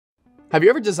Have you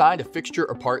ever designed a fixture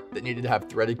or part that needed to have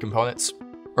threaded components?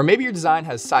 Or maybe your design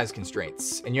has size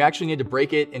constraints and you actually need to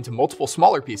break it into multiple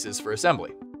smaller pieces for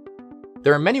assembly.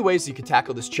 There are many ways you could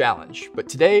tackle this challenge, but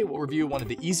today we'll review one of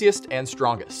the easiest and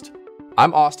strongest.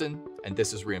 I'm Austin, and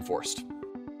this is Reinforced.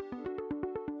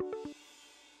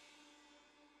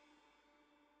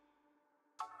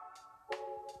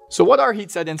 So what are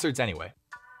heat set inserts anyway?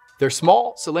 They're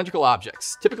small, cylindrical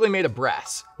objects, typically made of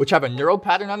brass, which have a knurled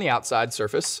pattern on the outside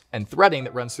surface and threading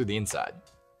that runs through the inside.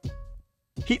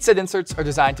 Heat set inserts are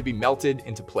designed to be melted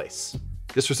into place.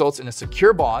 This results in a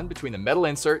secure bond between the metal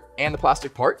insert and the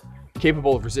plastic part,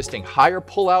 capable of resisting higher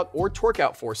pull-out or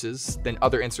torque-out forces than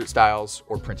other insert styles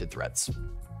or printed threads.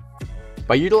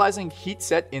 By utilizing heat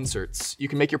set inserts, you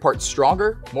can make your part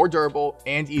stronger, more durable,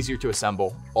 and easier to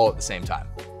assemble all at the same time.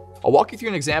 I'll walk you through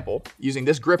an example using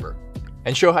this gripper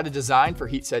and show how to design for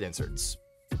heat set inserts.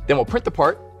 Then we'll print the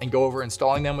part and go over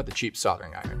installing them with a cheap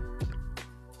soldering iron.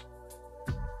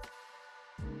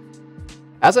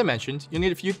 As I mentioned, you'll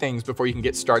need a few things before you can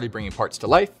get started bringing parts to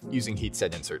life using heat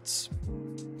set inserts.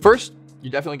 First,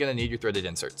 you're definitely going to need your threaded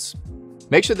inserts.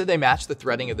 Make sure that they match the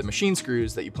threading of the machine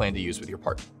screws that you plan to use with your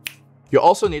part. You'll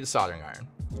also need a soldering iron.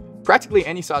 Practically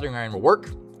any soldering iron will work,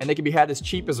 and they can be had as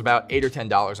cheap as about $8 or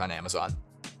 $10 on Amazon.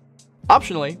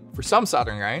 Optionally, for some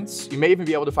soldering irons, you may even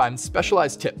be able to find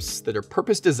specialized tips that are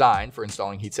purpose designed for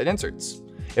installing heat set inserts.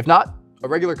 If not, a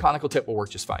regular conical tip will work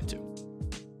just fine too.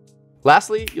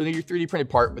 Lastly, you'll need your 3D printed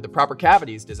part with the proper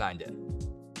cavities designed in.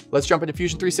 Let's jump into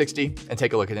Fusion 360 and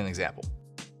take a look at an example.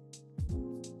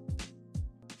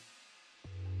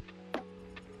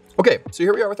 Okay, so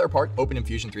here we are with our part open in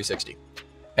Fusion 360.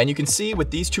 And you can see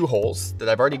with these two holes that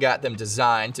I've already got them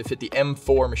designed to fit the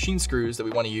M4 machine screws that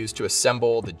we want to use to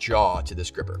assemble the jaw to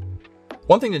this gripper.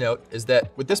 One thing to note is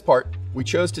that with this part, we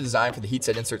chose to design for the heat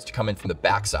set inserts to come in from the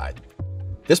backside.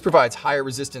 This provides higher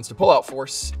resistance to pull-out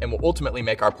force and will ultimately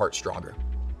make our part stronger.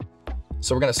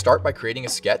 So we're going to start by creating a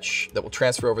sketch that will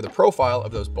transfer over the profile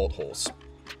of those bolt holes.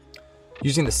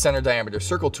 Using the center diameter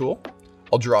circle tool,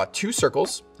 I'll draw two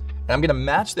circles, and I'm going to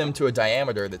match them to a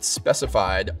diameter that's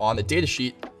specified on the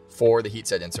datasheet for the heat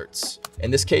set inserts.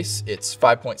 In this case, it's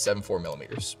 5.74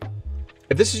 millimeters.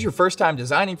 If this is your first time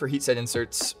designing for heat set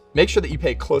inserts, make sure that you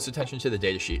pay close attention to the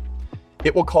datasheet.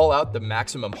 It will call out the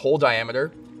maximum hole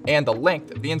diameter and the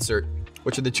length of the insert,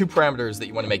 which are the two parameters that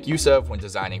you want to make use of when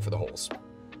designing for the holes.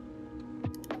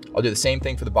 I'll do the same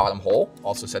thing for the bottom hole,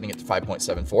 also setting it to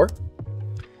 5.74.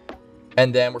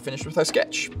 And then we're finished with our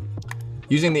sketch.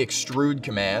 Using the extrude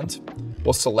command,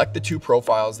 we'll select the two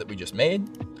profiles that we just made,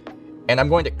 and I'm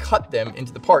going to cut them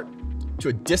into the part to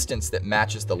a distance that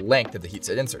matches the length of the heat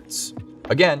set inserts.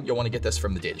 Again, you'll want to get this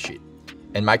from the datasheet.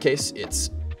 In my case, it's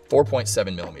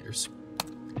 4.7 millimeters.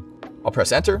 I'll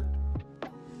press enter,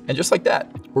 and just like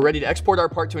that, we're ready to export our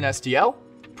part to an STL,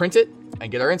 print it, and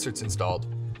get our inserts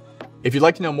installed. If you'd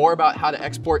like to know more about how to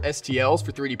export STLs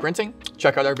for 3D printing,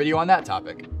 check out our video on that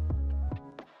topic.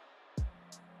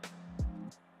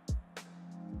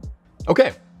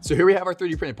 Okay, so here we have our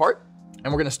 3D printed part,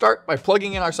 and we're going to start by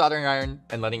plugging in our soldering iron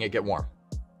and letting it get warm.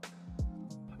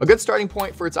 A good starting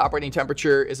point for its operating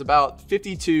temperature is about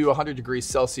 50 to 100 degrees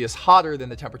Celsius hotter than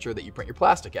the temperature that you print your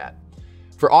plastic at.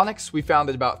 For onyx, we found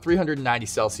that about 390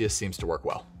 Celsius seems to work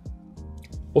well.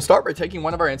 We'll start by taking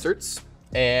one of our inserts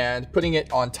and putting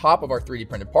it on top of our 3D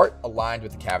printed part aligned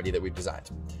with the cavity that we've designed.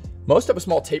 Most have a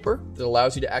small taper that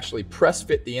allows you to actually press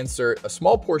fit the insert a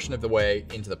small portion of the way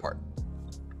into the part.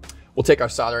 We'll take our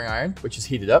soldering iron, which is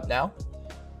heated up now,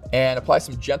 and apply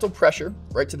some gentle pressure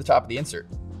right to the top of the insert.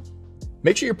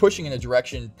 Make sure you're pushing in a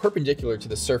direction perpendicular to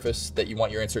the surface that you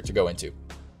want your insert to go into.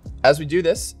 As we do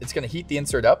this, it's going to heat the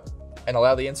insert up and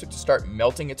allow the insert to start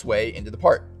melting its way into the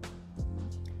part.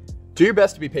 Do your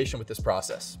best to be patient with this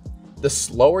process. The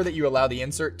slower that you allow the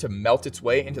insert to melt its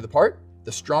way into the part,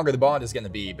 the stronger the bond is going to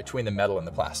be between the metal and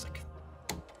the plastic.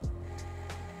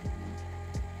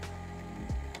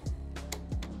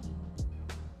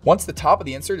 Once the top of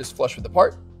the insert is flush with the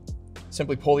part,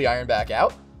 simply pull the iron back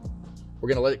out. We're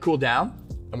going to let it cool down,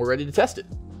 and we're ready to test it.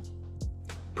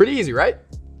 Pretty easy, right?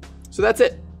 So that's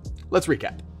it. Let's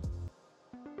recap.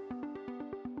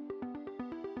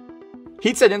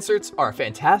 Heat set inserts are a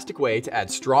fantastic way to add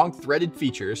strong threaded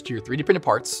features to your 3D printed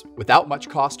parts without much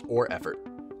cost or effort.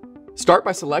 Start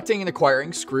by selecting and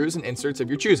acquiring screws and inserts of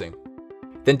your choosing.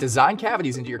 Then design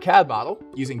cavities into your CAD model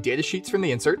using datasheets from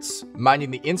the inserts,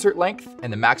 minding the insert length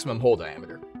and the maximum hole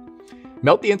diameter.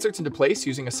 Melt the inserts into place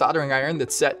using a soldering iron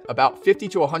that's set about 50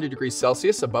 to 100 degrees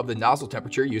Celsius above the nozzle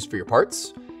temperature used for your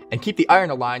parts, and keep the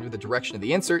iron aligned with the direction of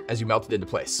the insert as you melt it into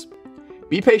place.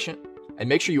 Be patient and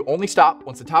make sure you only stop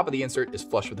once the top of the insert is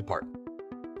flush with the part.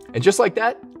 And just like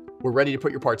that, we're ready to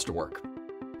put your parts to work.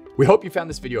 We hope you found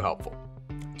this video helpful.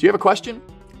 Do you have a question?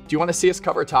 Do you want to see us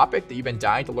cover a topic that you've been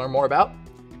dying to learn more about?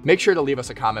 Make sure to leave us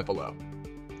a comment below.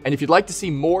 And if you'd like to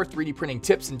see more 3D printing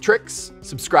tips and tricks,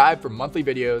 subscribe for monthly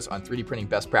videos on 3D printing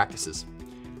best practices.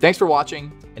 Thanks for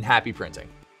watching, and happy printing.